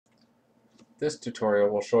This tutorial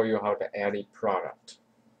will show you how to add a product.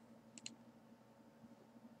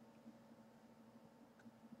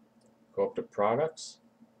 Go up to Products,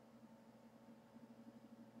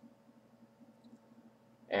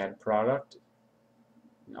 Add Product,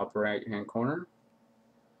 in the upper right hand corner,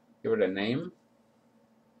 give it a name,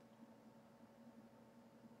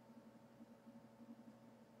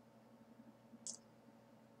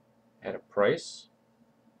 add a price,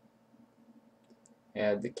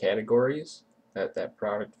 add the categories that that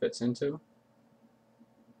product fits into.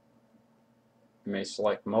 You may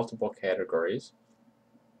select multiple categories.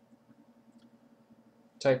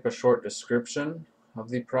 Type a short description of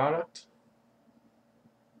the product.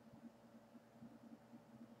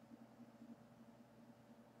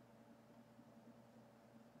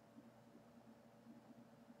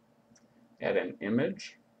 Add an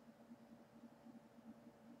image.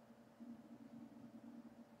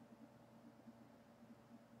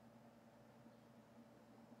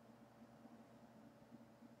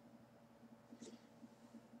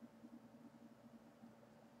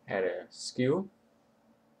 Add a SKU.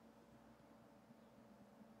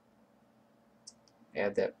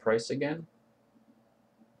 Add that price again.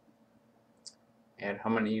 Add how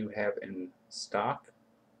many you have in stock.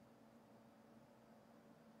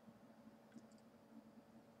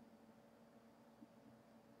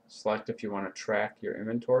 Select if you want to track your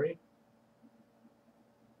inventory.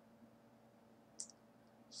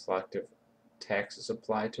 Select if taxes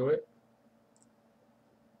apply to it.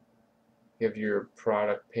 Give your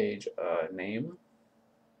product page a name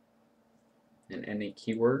and any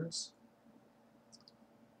keywords.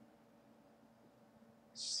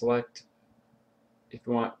 Select if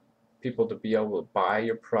you want people to be able to buy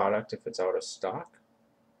your product if it's out of stock,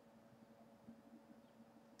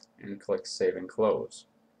 and click Save and Close.